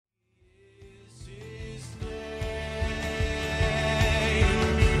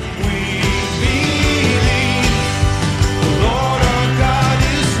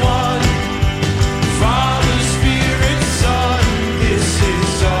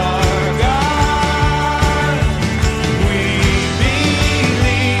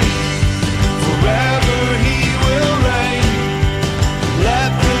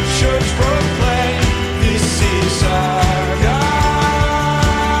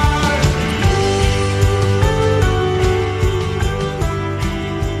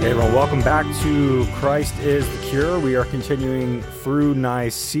Welcome back to Christ is the Cure. We are continuing through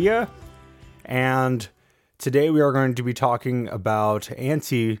Nicaea, and today we are going to be talking about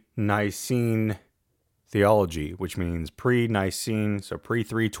ante-Nicene theology, which means pre-Nicene, so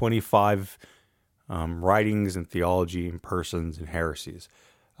pre-325 writings and theology and persons and heresies.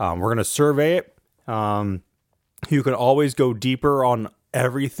 We're going to survey it. You can always go deeper on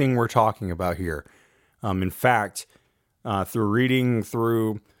everything we're talking about here. In fact, through reading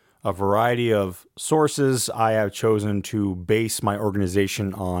through a variety of sources, I have chosen to base my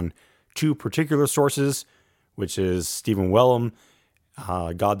organization on two particular sources, which is Stephen Wellum,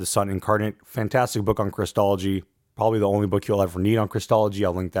 God the Son Incarnate, fantastic book on Christology, probably the only book you'll ever need on Christology.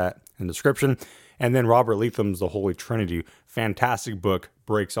 I'll link that in the description. And then Robert Leatham's The Holy Trinity, fantastic book,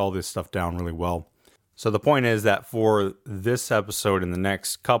 breaks all this stuff down really well. So the point is that for this episode and the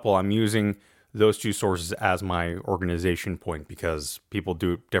next couple, I'm using those two sources as my organization point because people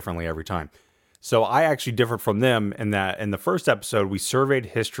do it differently every time. So I actually differ from them in that in the first episode, we surveyed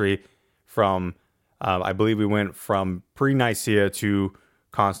history from, I believe we went from pre-Nicaea to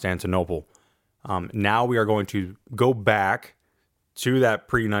Constantinople. Now we are going to go back to that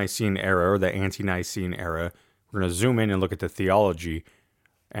pre-Nicene era or the ante-Nicene era. We're going to zoom in and look at the theology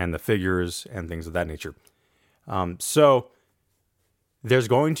and the figures and things of that nature. So there's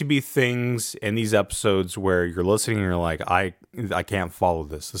going to be things in these episodes where you're listening and you're like, I can't follow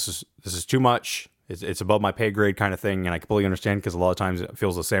this. This is too much. It's above my pay grade kind of thing, and I completely understand because a lot of times it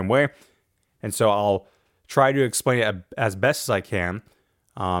feels the same way. And so I'll try to explain it as best as I can.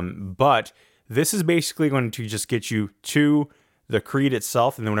 But this is basically going to just get you to the creed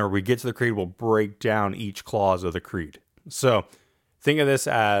itself, and then whenever we get to the creed, we'll break down each clause of the creed. So think of this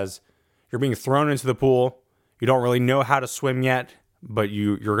as you're being thrown into the pool. You don't really know how to swim yet, but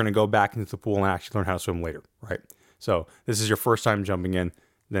you're going to go back into the pool and actually learn how to swim later, right? So this is your first time jumping in.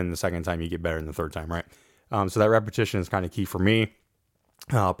 Then the second time you get better than the third time, right? So that repetition is kind of key for me.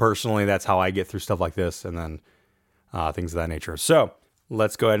 Personally, that's how I get through stuff like this and then things of that nature. So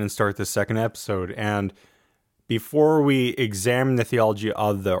let's go ahead and start this second episode. And before we examine the theology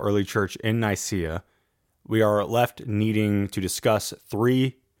of the early church in Nicaea, we are left needing to discuss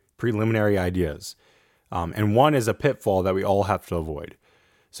three preliminary ideas. And one is a pitfall that we all have to avoid.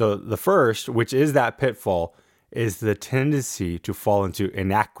 So the first, which is that pitfall, is the tendency to fall into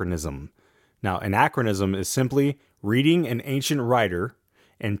anachronism. Now, anachronism is simply reading an ancient writer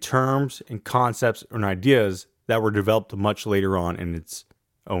in terms and concepts and ideas that were developed much later on in its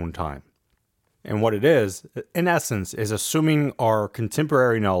own time. And what it is, in essence, is assuming our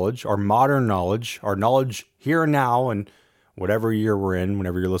contemporary knowledge, our modern knowledge, our knowledge here and now, and whatever year we're in,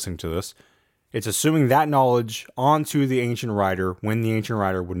 whenever you're listening to this, it's assuming that knowledge onto the ancient writer when the ancient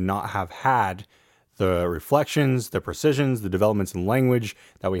writer would not have had the reflections, the precisions, the developments in language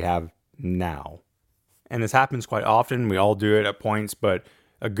that we have now. And this happens quite often. We all do it at points, but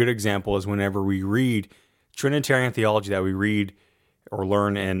a good example is whenever we read Trinitarian theology that we read or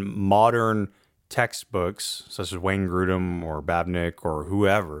learn in modern textbooks, such as Wayne Grudem or Babnick or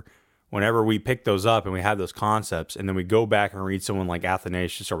whoever, whenever we pick those up and we have those concepts, and then we go back and read someone like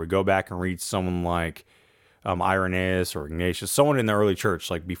Athanasius, or we go back and read someone like Irenaeus or Ignatius, someone in the early church,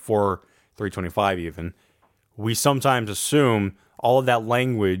 like before 325 even, we sometimes assume all of that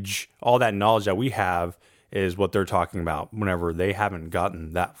language, all that knowledge that we have is what they're talking about whenever they haven't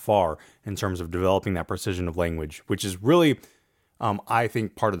gotten that far in terms of developing that precision of language, which is really, I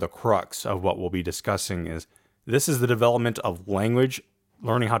think, part of the crux of what we'll be discussing is this is the development of language,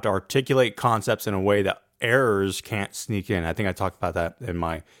 learning how to articulate concepts in a way that errors can't sneak in. I think I talked about that in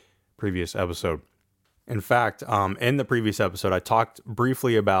my previous episode. In fact, in the previous episode, I talked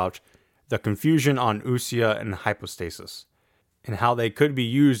briefly about the confusion on ousia and hypostasis and how they could be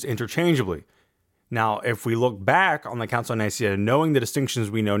used interchangeably. Now, if we look back on the Council of Nicaea, knowing the distinctions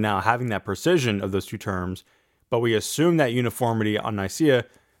we know now, having that precision of those two terms, but we assume that uniformity on Nicaea,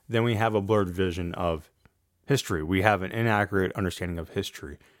 then we have a blurred vision of history. We have an inaccurate understanding of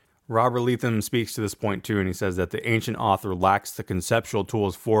history. Robert Leatham speaks to this point too, and he says that the ancient author lacks the conceptual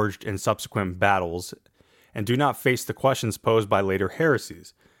tools forged in subsequent battles and do not face the questions posed by later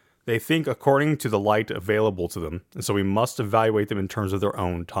heresies. They think according to the light available to them, and so we must evaluate them in terms of their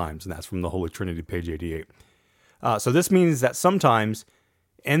own times, and that's from the Holy Trinity, page 88. So this means that sometimes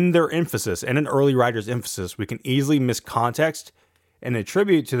in their emphasis, in an early writer's emphasis, we can easily miss context and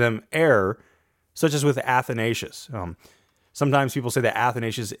attribute to them error, such as with Athanasius. Sometimes people say that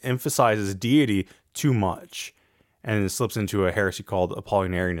Athanasius emphasizes deity too much and it slips into a heresy called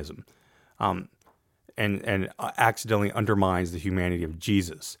Apollinarianism and accidentally undermines the humanity of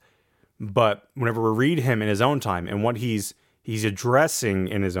Jesus. But whenever we read him in his own time and what he's he's addressing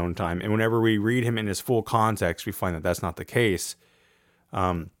in his own time. And whenever we read him in his full context, we find that that's not the case.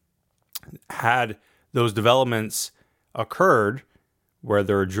 Had those developments occurred where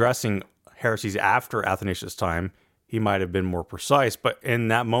they're addressing heresies after Athanasius' time, he might have been more precise. But in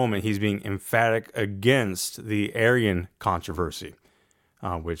that moment, he's being emphatic against the Arian controversy,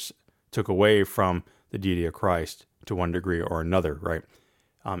 which took away from the deity of Christ to one degree or another, right?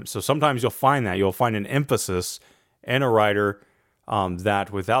 So sometimes you'll find an emphasis in a writer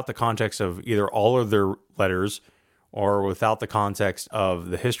that without the context of either all of their letters or without the context of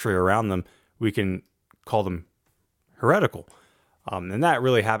the history around them, we can call them heretical. And that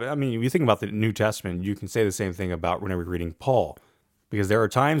really happened. I mean, if you think about the New Testament, you can say the same thing about whenever you're reading Paul, because there are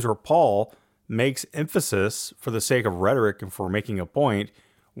times where Paul makes emphasis for the sake of rhetoric and for making a point,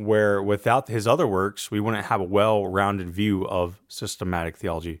 where without his other works, we wouldn't have a well-rounded view of systematic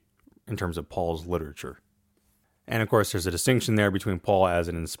theology in terms of Paul's literature. And of course, there's a distinction there between Paul as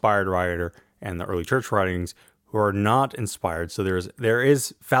an inspired writer and the early church writings who are not inspired. So there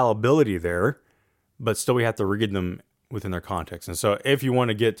is fallibility there, but still we have to read them within their context. And so if you want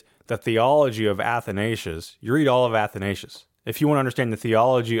to get the theology of Athanasius, you read all of Athanasius. If you want to understand the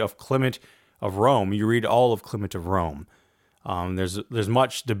theology of Clement of Rome, you read all of Clement of Rome. There's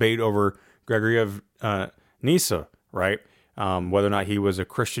much debate over Gregory of Nyssa, right? Whether or not he was a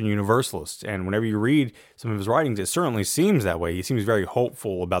Christian universalist. And whenever you read some of his writings, it certainly seems that way. He seems very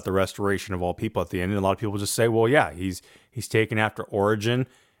hopeful about the restoration of all people at the end. And a lot of people just say, well, yeah, he's taken after Origen,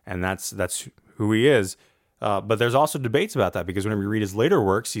 and that's who he is. But there's also debates about that, because whenever you read his later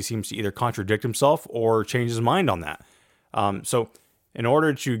works, he seems to either contradict himself or change his mind on that. So in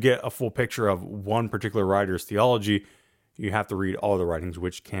order to get a full picture of one particular writer's theology, you have to read all the writings,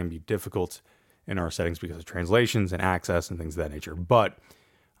 which can be difficult in our settings because of translations and access and things of that nature. But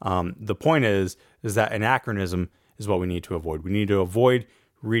the point is that anachronism is what we need to avoid. We need to avoid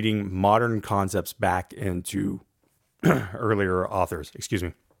reading modern concepts back into earlier authors.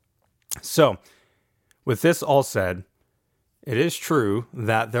 So, with this all said, it is true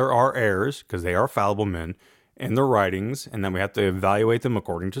that there are errors, because they are fallible men, in their writings, and then we have to evaluate them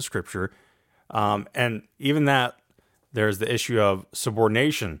according to Scripture. And even that, there's the issue of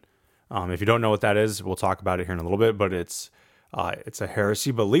subordination. If you don't know what that is, we'll talk about it here in a little bit, but it's a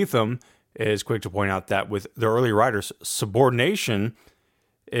heresy. But Letham is quick to point out that with the early writers, subordination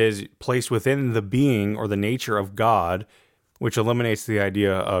is placed within the being or the nature of God, which eliminates the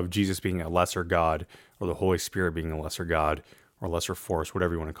idea of Jesus being a lesser God or the Holy Spirit being a lesser God or lesser force,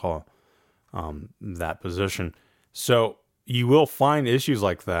 whatever you want to call that position. So you will find issues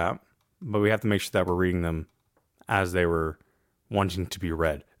like that, but we have to make sure that we're reading them as they were wanting to be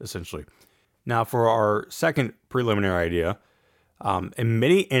read, essentially. Now, for our second preliminary idea, in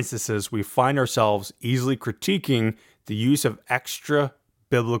many instances, we find ourselves easily critiquing the use of extra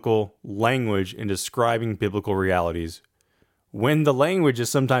biblical language in describing biblical realities when the language is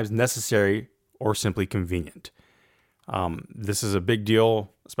sometimes necessary or simply convenient. This is a big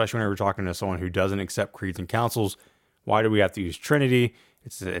deal, especially when we're talking to someone who doesn't accept creeds and councils. Why do we have to use Trinity?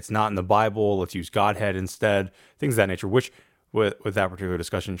 It's not in the Bible. Let's use Godhead instead. Things of that nature, which with that particular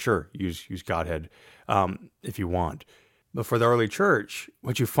discussion, sure, use Godhead if you want. But for the early church,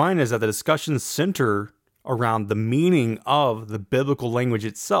 what you find is that the discussions center around the meaning of the biblical language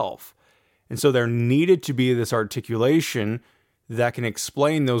itself. And so there needed to be this articulation that can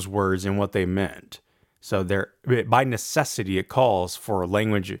explain those words and what they meant. So there, by necessity, it calls for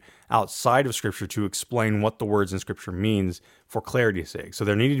language outside of Scripture to explain what the words in Scripture means for clarity's sake. So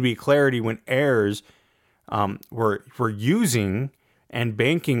there needed to be clarity when errors were using and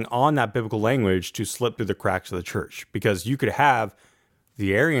banking on that biblical language to slip through the cracks of the church. Because you could have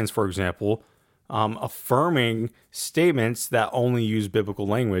the Arians, for example, affirming statements that only use biblical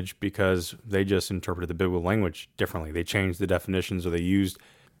language because they just interpreted the biblical language differently. They changed the definitions, or they used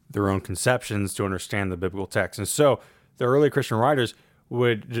their own conceptions to understand the biblical text. And so the early Christian writers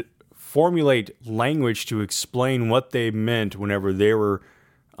would formulate language to explain what they meant whenever they were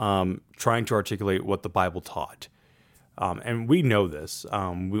trying to articulate what the Bible taught. And we know this.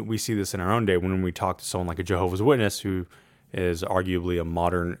 We see this in our own day when we talk to someone like a Jehovah's Witness, who is arguably a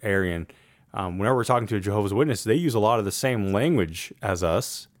modern Arian. Whenever we're talking to a Jehovah's Witness, they use a lot of the same language as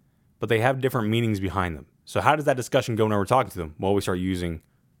us, but they have different meanings behind them. So how does that discussion go whenever we're talking to them? Well, we start using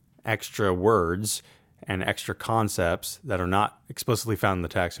extra words and extra concepts that are not explicitly found in the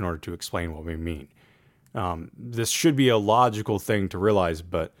text in order to explain what we mean. This should be a logical thing to realize,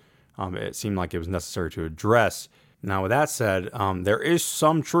 but it seemed like it was necessary to address. Now, with that said, there is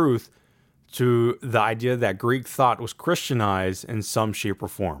some truth to the idea that Greek thought was Christianized in some shape or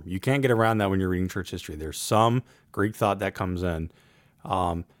form. You can't get around that when you're reading church history. There's some Greek thought that comes in.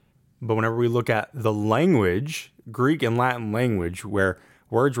 But whenever we look at the language, Greek and Latin language, where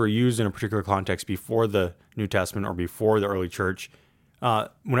words were used in a particular context before the New Testament or before the early church,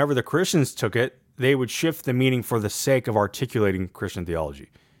 whenever the Christians took it, they would shift the meaning for the sake of articulating Christian theology.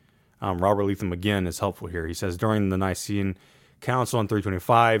 Robert Leatham, again, is helpful here. He says, during the Nicene Council in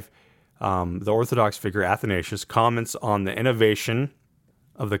 325, the Orthodox figure Athanasius comments on the innovation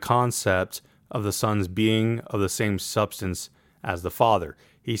of the concept of the Son's being of the same substance as the Father.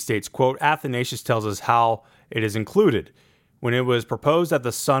 He states, quote, Athanasius tells us how it is included. When it was proposed that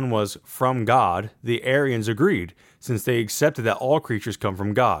the Son was from God, the Arians agreed, since they accepted that all creatures come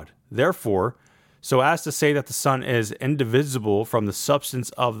from God. Therefore, so as to say that the Son is indivisible from the substance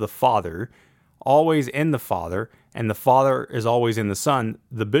of the Father, always in the Father, and the Father is always in the Son,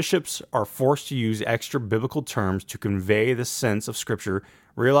 the bishops are forced to use extra biblical terms to convey the sense of Scripture,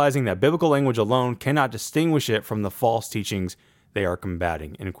 realizing that biblical language alone cannot distinguish it from the false teachings they are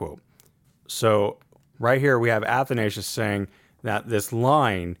combating, end quote. So right here we have Athanasius saying that this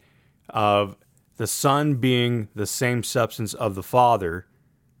line of the Son being the same substance of the Father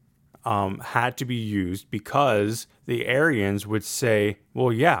had to be used because the Arians would say,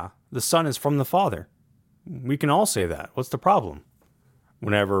 well, yeah, the Son is from the Father. We can all say that. What's the problem?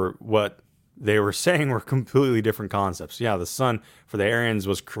 Whenever what they were saying were completely different concepts. Yeah, the Son for the Arians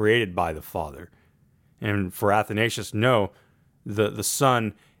was created by the Father. And for Athanasius, no, the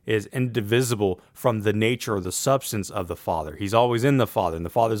Son is indivisible from the nature or the substance of the Father. He's always in the Father, and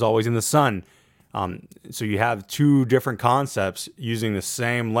the Father's always in the Son. So you have two different concepts using the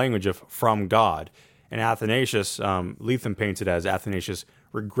same language of from God. And Athanasius, Leatham paints it as Athanasius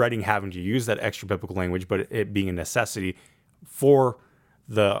regretting having to use that extra biblical language, but it being a necessity for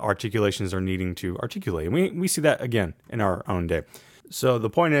the articulations they're needing to articulate. And we see that again in our own day. So the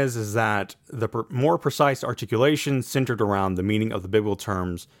point is that the more precise articulation centered around the meaning of the biblical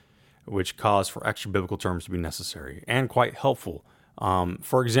terms, which cause for extra biblical terms to be necessary and quite helpful.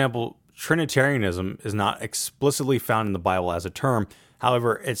 For example, Trinitarianism is not explicitly found in the Bible as a term.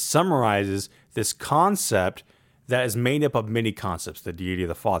 However, it summarizes this concept that is made up of many concepts: the deity of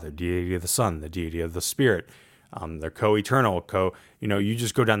the Father, deity of the Son, the deity of the Spirit. They're co-eternal, you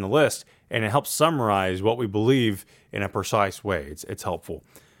just go down the list, and it helps summarize what we believe in a precise way. It's helpful.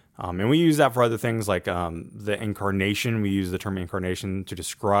 And we use that for other things like the incarnation. We use the term incarnation to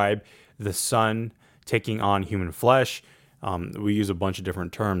describe the Son taking on human flesh. We use a bunch of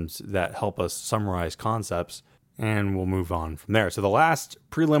different terms that help us summarize concepts, and we'll move on from there. So the last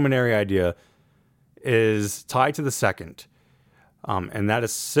preliminary idea is tied to the second, and that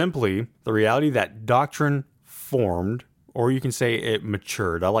is simply the reality that doctrine formed, or you can say it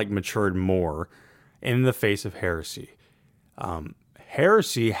matured. I like matured more in the face of heresy.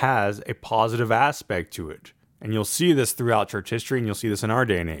 Heresy has a positive aspect to it, and you'll see this throughout church history, and you'll see this in our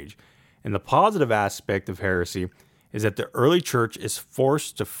day and age. And the positive aspect of heresy is that the early church is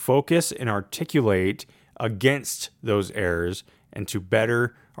forced to focus and articulate against those errors and to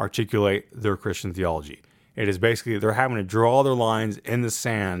better articulate their Christian theology. It is basically they're having to draw their lines in the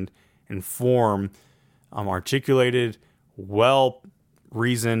sand and form articulated,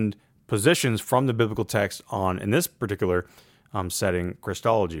 well-reasoned positions from the biblical text on, in this particular setting,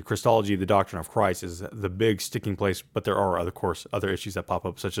 Christology. Christology, the doctrine of Christ, is the big sticking place, but there are, of course, other issues that pop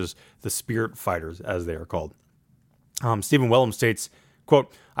up, such as the spirit fighters, as they are called. Stephen Wellum states,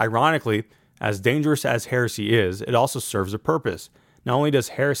 quote, ironically, as dangerous as heresy is, it also serves a purpose. Not only does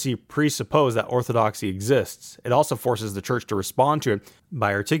heresy presuppose that orthodoxy exists, it also forces the church to respond to it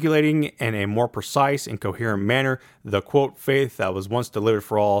by articulating in a more precise and coherent manner the, quote, faith that was once delivered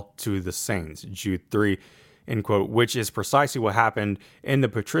for all to the saints, Jude 3, end quote, which is precisely what happened in the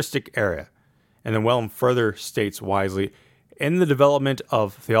patristic era. And then Wellum further states wisely, in the development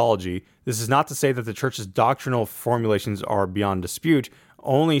of theology, this is not to say that the church's doctrinal formulations are beyond dispute.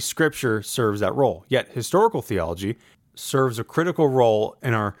 Only Scripture serves that role. Yet historical theology serves a critical role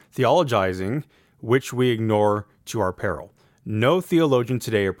in our theologizing, which we ignore to our peril. No theologian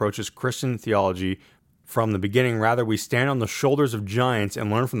today approaches Christian theology from the beginning. Rather, we stand on the shoulders of giants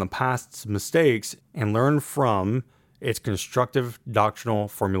and learn from the past's mistakes and learn from its constructive doctrinal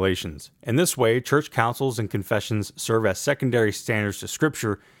formulations. In this way, church councils and confessions serve as secondary standards to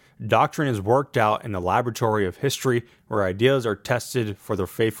Scripture. Doctrine is worked out in the laboratory of history, where ideas are tested for their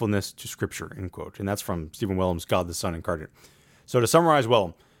faithfulness to Scripture, end quote. And that's from Stephen Wellum's God the Son Incarnate. So to summarize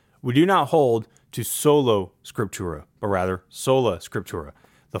Wellum, we do not hold to solo scriptura, but rather sola scriptura.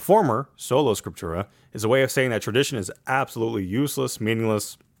 The former, sola scriptura, is a way of saying that tradition is absolutely useless,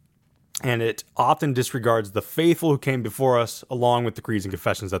 meaningless, and it often disregards the faithful who came before us along with the creeds and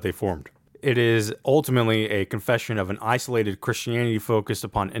confessions that they formed. It is ultimately a confession of an isolated Christianity focused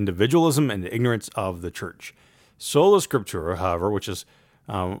upon individualism and the ignorance of the church. Sola Scriptura, however, which is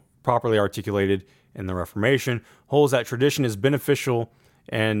properly articulated in the Reformation, holds that tradition is beneficial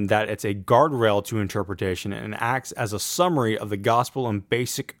and that it's a guardrail to interpretation and acts as a summary of the gospel and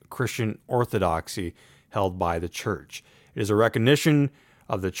basic Christian orthodoxy held by the church. It is a recognition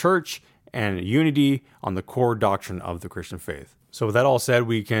of the church and unity on the core doctrine of the Christian faith. So with that all said,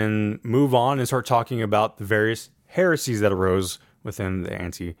 we can move on and start talking about the various heresies that arose within the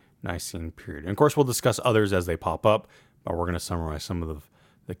ante-Nicene period. And of course, we'll discuss others as they pop up, but we're going to summarize some of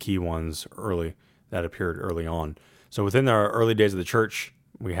the key ones that appeared early on. So within the early days of the church,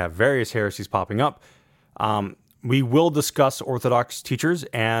 we have various heresies popping up. We will discuss Orthodox teachers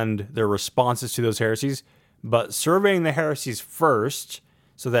and their responses to those heresies, but surveying the heresies first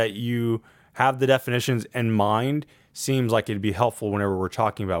so that you have the definitions in mind seems like it'd be helpful whenever we're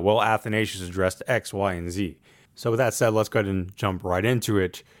talking about, well, Athanasius addressed X, Y, and Z. So with that said, let's go ahead and jump right into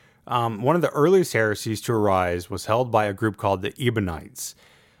it. One of the earliest heresies to arise was held by a group called the Ebionites.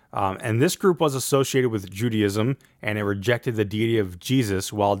 And this group was associated with Judaism, and it rejected the deity of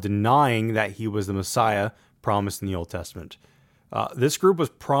Jesus while denying that he was the Messiah promised in the Old Testament. This group was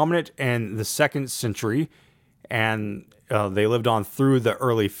prominent in the 2nd century, and they lived on through the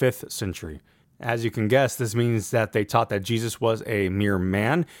early 5th century. As you can guess, this means that they taught that Jesus was a mere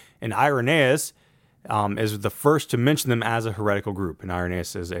man, and Irenaeus is the first to mention them as a heretical group. And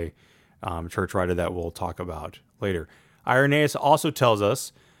Irenaeus is a church writer that we'll talk about later. Irenaeus also tells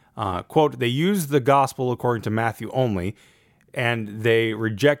us, quote, they use the gospel according to Matthew only, and they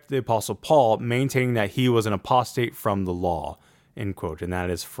reject the Apostle Paul, maintaining that he was an apostate from the law, end quote. And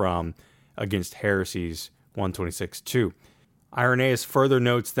that is from Against Heresies 126-2. Irenaeus further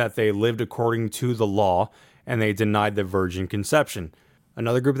notes that they lived according to the law, and they denied the virgin conception.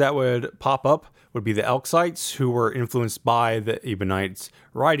 Another group that would pop up would be the Elksites, who were influenced by the Ebionites'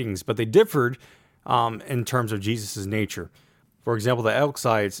 writings, but they differed in terms of Jesus' nature. For example, the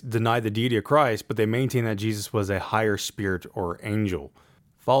Elksites denied the deity of Christ, but they maintained that Jesus was a higher spirit or angel.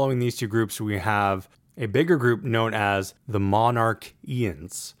 Following these two groups, we have a bigger group known as the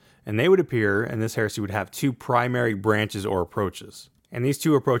Monarchians. And they would appear, and this heresy would have two primary branches or approaches. And these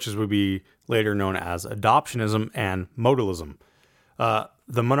two approaches would be later known as adoptionism and modalism. The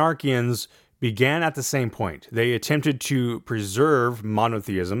Monarchians began at the same point. They attempted to preserve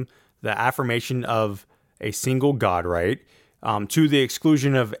monotheism, the affirmation of a single God, right, to the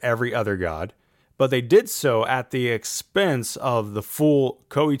exclusion of every other God. But they did so at the expense of the full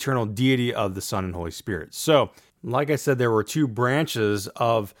co-eternal deity of the Son and Holy Spirit. So, like I said, there were two branches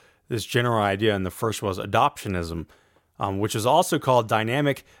of this general idea, and the first was adoptionism, which is also called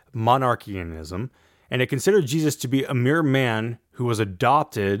dynamic monarchianism, and it considered Jesus to be a mere man who was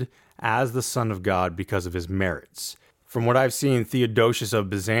adopted as the Son of God because of his merits. From what I've seen, Theodosius of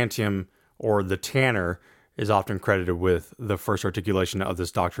Byzantium, or the Tanner, is often credited with the first articulation of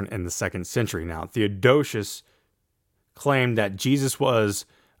this doctrine in the 2nd century. Now, Theodosius claimed that Jesus was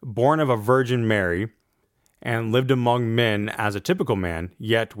born of a Virgin Mary and lived among men as a typical man,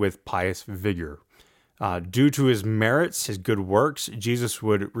 yet with pious vigor. Due to his merits, his good works, Jesus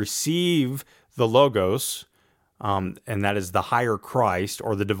would receive the Logos, and that is the higher Christ,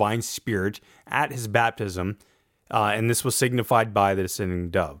 or the divine spirit, at his baptism, and this was signified by the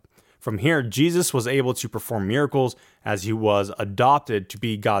descending dove. From here, Jesus was able to perform miracles as he was adopted to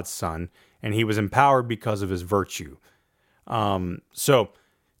be God's son, and he was empowered because of his virtue. So,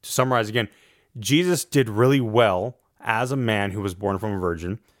 to summarize again, Jesus did really well as a man who was born from a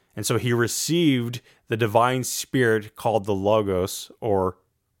virgin, and so he received the divine spirit called the Logos, or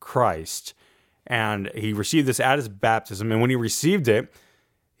Christ, and he received this at his baptism, and when he received it,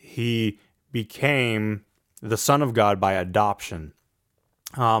 he became the Son of God by adoption.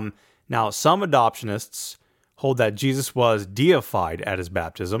 Now, some adoptionists hold that Jesus was deified at his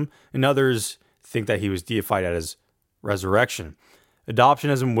baptism, and others think that he was deified at his resurrection.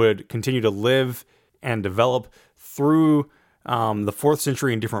 Adoptionism would continue to live and develop through the 4th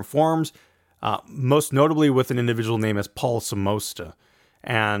century in different forms, most notably with an individual named as Paul Samosta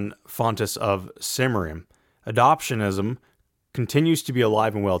and Fontes of Cimerium. Adoptionism continues to be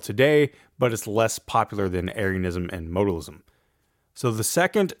alive and well today, but it's less popular than Arianism and modalism. So the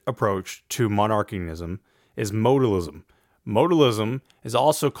second approach to monarchianism is modalism. Modalism is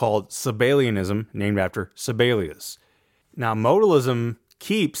also called Sabellianism, named after Sabellius. Now, modalism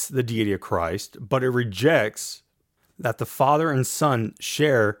keeps the deity of Christ, but it rejects that the Father and Son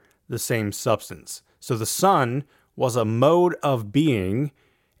share the same substance. So the Son was a mode of being,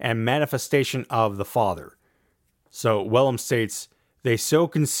 and manifestation of the Father. So Wellum states, they so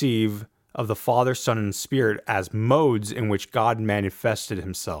conceive of the Father, Son, and Spirit as modes in which God manifested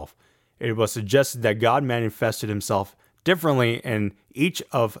himself. It was suggested that God manifested himself differently in each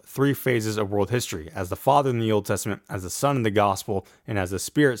of three phases of world history, as the Father in the Old Testament, as the Son in the Gospel, and as the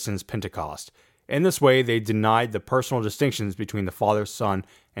Spirit since Pentecost. In this way, they denied the personal distinctions between the Father, Son,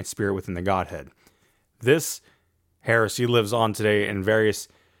 and Spirit within the Godhead. This heresy lives on today in various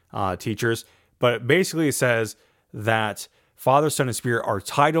teachers, but it basically says that Father, Son, and Spirit are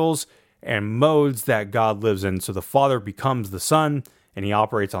titles and modes that God lives in. So the Father becomes the Son, and he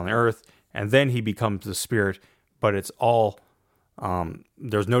operates on the earth, and then he becomes the Spirit, but it's all,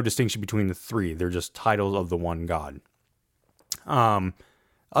 there's no distinction between the three. They're just titles of the one God.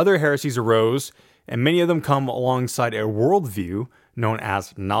 Other heresies arose, and many of them come alongside a worldview known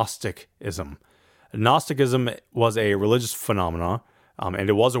as Gnosticism. Gnosticism was a religious phenomenon, and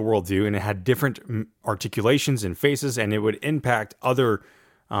it was a worldview, and it had different articulations and faces, and it would impact other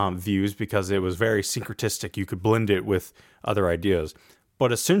views because it was very syncretistic. You could blend it with other ideas.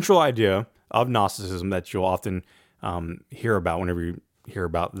 But a central idea of Gnosticism that you'll often hear about whenever you hear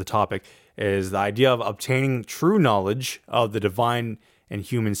about the topic is the idea of obtaining true knowledge of the divine and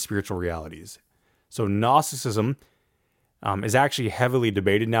human spiritual realities. So Gnosticism is actually heavily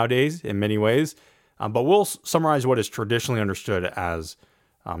debated nowadays in many ways, but we'll summarize what is traditionally understood as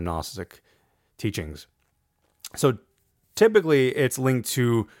Gnostic teachings. So typically it's linked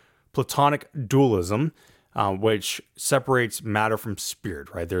to Platonic dualism, which separates matter from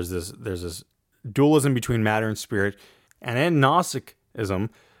spirit, right? There's this dualism between matter and spirit. And in Gnosticism,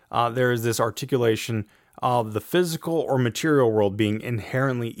 there is this articulation of the physical or material world being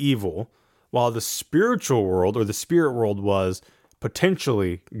inherently evil, while the spiritual world or the spirit world was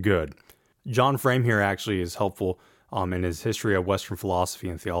potentially good. John Frame here actually is helpful in his history of Western philosophy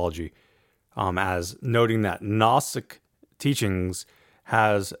and theology, as noting that Gnostic teachings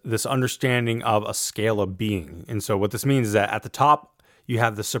has this understanding of a scale of being. And so what this means is that at the top, you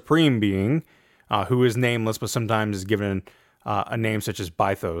have the supreme being, who is nameless, but sometimes is given a name such as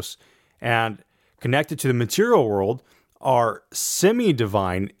Bythos. And connected to the material world are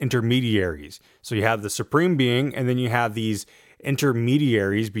semi-divine intermediaries. So you have the supreme being, and then you have these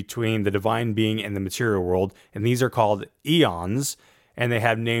intermediaries between the divine being and the material world, and these are called eons, and they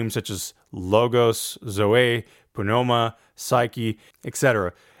have names such as Logos, Zoe, Pneuma, Psyche,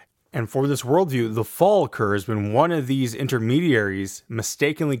 etc. And for this worldview, the fall occurs when one of these intermediaries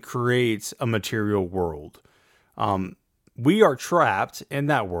mistakenly creates a material world. We are trapped in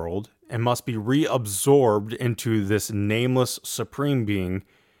that world and must be reabsorbed into this nameless supreme being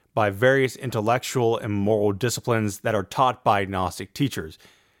by various intellectual and moral disciplines that are taught by Gnostic teachers.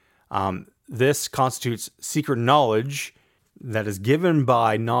 This constitutes secret knowledge that is given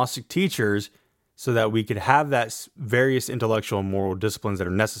by Gnostic teachers so that we could have that various intellectual and moral disciplines that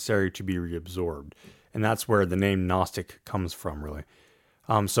are necessary to be reabsorbed. And that's where the name Gnostic comes from, really.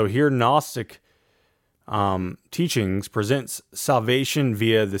 So here, Gnostic teachings presents salvation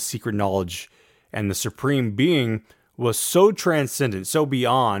via the secret knowledge, and the supreme being was so transcendent, so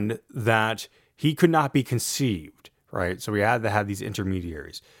beyond, that he could not be conceived, right? So we had to have these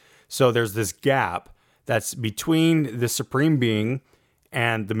intermediaries. So there's this gap that's between the supreme being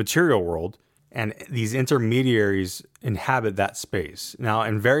and the material world, and these intermediaries inhabit that space. Now,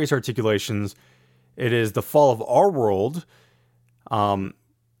 in various articulations, it is the fall of our world, and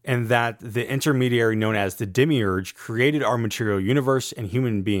that the intermediary known as the demiurge created our material universe and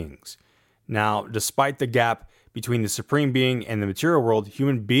human beings. Now, despite the gap between the supreme being and the material world,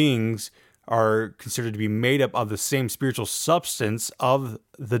 human beings are considered to be made up of the same spiritual substance of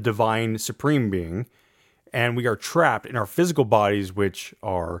the divine supreme being, and we are trapped in our physical bodies, which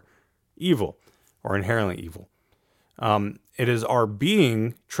are evil or inherently evil. It is our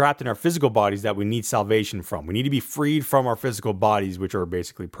being trapped in our physical bodies that we need salvation from. We need to be freed from our physical bodies, which are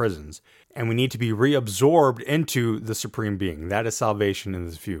basically prisons. And we need to be reabsorbed into the supreme being. That is salvation in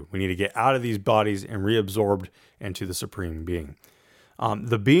this view. We need to get out of these bodies and reabsorbed into the supreme being.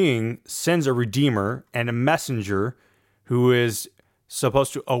 The being sends a redeemer and a messenger who is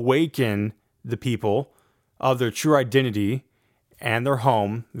supposed to awaken the people of their true identity and their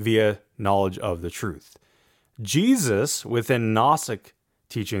home via knowledge of the truth. Jesus, within Gnostic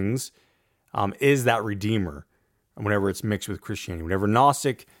teachings, is that redeemer whenever it's mixed with Christianity. Whenever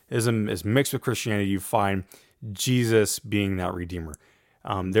Gnosticism is mixed with Christianity, you find Jesus being that redeemer.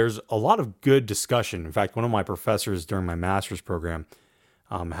 There's a lot of good discussion. In fact, one of my professors during my master's program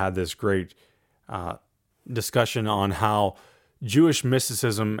had this great discussion on how Jewish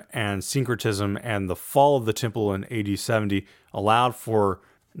mysticism and syncretism and the fall of the temple in AD 70 allowed for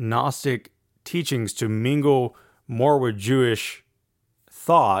Gnostic teachings to mingle more with Jewish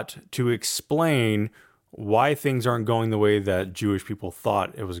thought to explain why things aren't going the way that Jewish people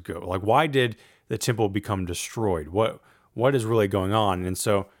thought it was going. Like, why did the temple become destroyed? What is really going on? And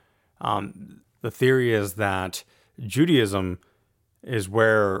so the theory is that Judaism is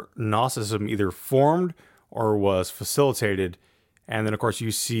where Gnosticism either formed or was facilitated. And then, of course,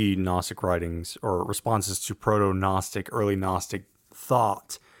 you see Gnostic writings or responses to proto-Gnostic, early Gnostic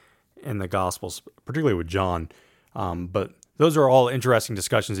thought in the Gospels, particularly with John. But those are all interesting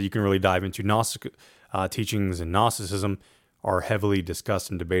discussions that you can really dive into. Gnostic teachings and Gnosticism are heavily discussed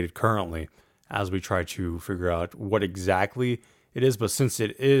and debated currently as we try to figure out what exactly it is. But since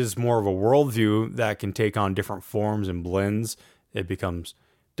it is more of a worldview that can take on different forms and blends, it becomes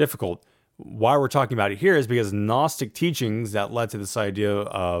difficult. Why we're talking about it here is because Gnostic teachings that led to this idea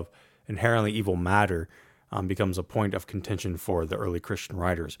of inherently evil matter becomes a point of contention for the early Christian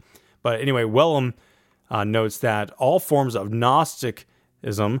writers. But anyway, Wellum notes that all forms of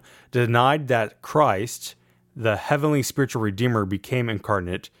Gnosticism denied that Christ, the heavenly spiritual redeemer, became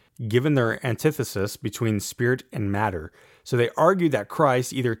incarnate, given their antithesis between spirit and matter. So they argued that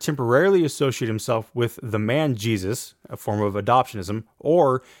Christ either temporarily associated himself with the man Jesus, a form of adoptionism,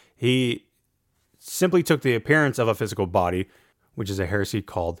 or he simply took the appearance of a physical body, which is a heresy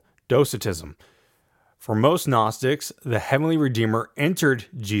called Docetism. For most Gnostics, the heavenly Redeemer entered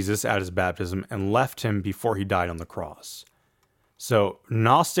Jesus at his baptism and left him before he died on the cross. So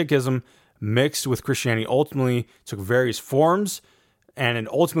Gnosticism mixed with Christianity ultimately took various forms, and it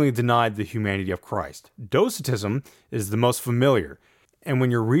ultimately denied the humanity of Christ. Docetism is the most familiar. And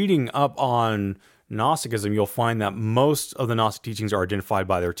when you're reading up on Gnosticism, you'll find that most of the Gnostic teachings are identified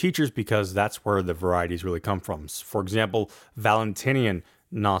by their teachers because that's where the varieties really come from. For example, Valentinian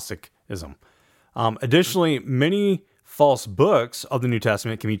Gnosticism. Additionally, many false books of the New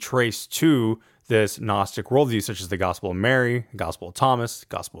Testament can be traced to this Gnostic worldview, such as the Gospel of Mary, the Gospel of Thomas, the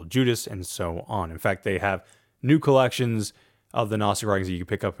Gospel of Judas, and so on. In fact, they have new collections of the Gnostic writings that you can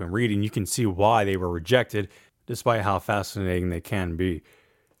pick up and read, and you can see why they were rejected, despite how fascinating they can be.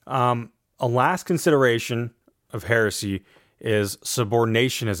 A last consideration of heresy is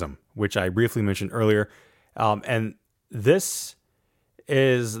subordinationism, which I briefly mentioned earlier. And this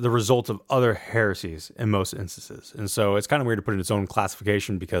is the result of other heresies in most instances. And so it's kind of weird to put in its own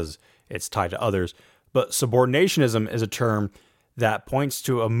classification because it's tied to others. But subordinationism is a term that points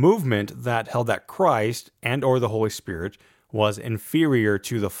to a movement that held that Christ and or the Holy Spirit was inferior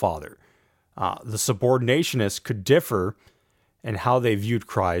to the Father. The subordinationists could differ in how they viewed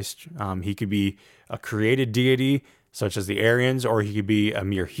Christ. He could be a created deity, such as the Arians, or he could be a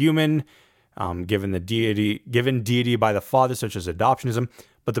mere human, given deity by the Father, such as adoptionism.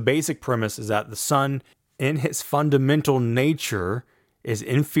 But the basic premise is that the Son, in his fundamental nature, is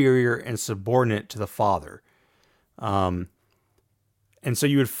inferior and subordinate to the Father. And so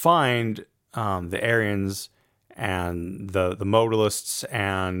you would find the Arians and the modalists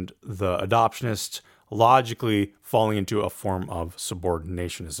and the adoptionists logically falling into a form of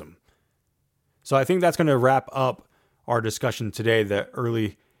subordinationism. So I think that's going to wrap up our discussion today, the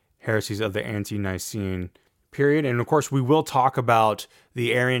early heresies of the ante-Nicene period. And of course, we will talk about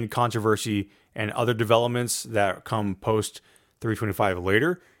the Arian controversy and other developments that come post 325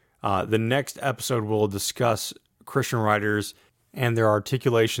 later. The next episode will discuss Christian writers and their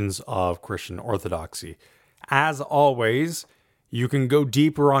articulations of Christian orthodoxy. As always, you can go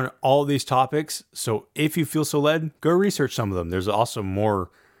deeper on all these topics. So if you feel so led, go research some of them. There's also more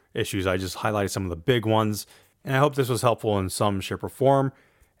issues. I just highlighted some of the big ones. And I hope this was helpful in some shape or form.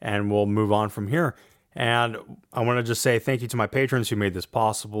 And we'll move on from here. And I want to just say thank you to my patrons who made this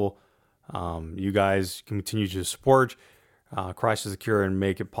possible. You guys continue to support Christ is the Cure and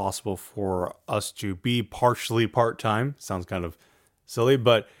make it possible for us to be partially part-time. Sounds kind of silly,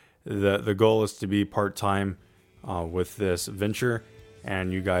 but the goal is to be part-time with this venture,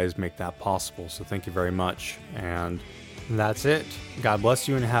 and you guys make that possible. So thank you very much. And that's it. God bless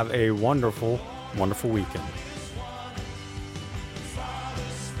you and have a wonderful, wonderful weekend.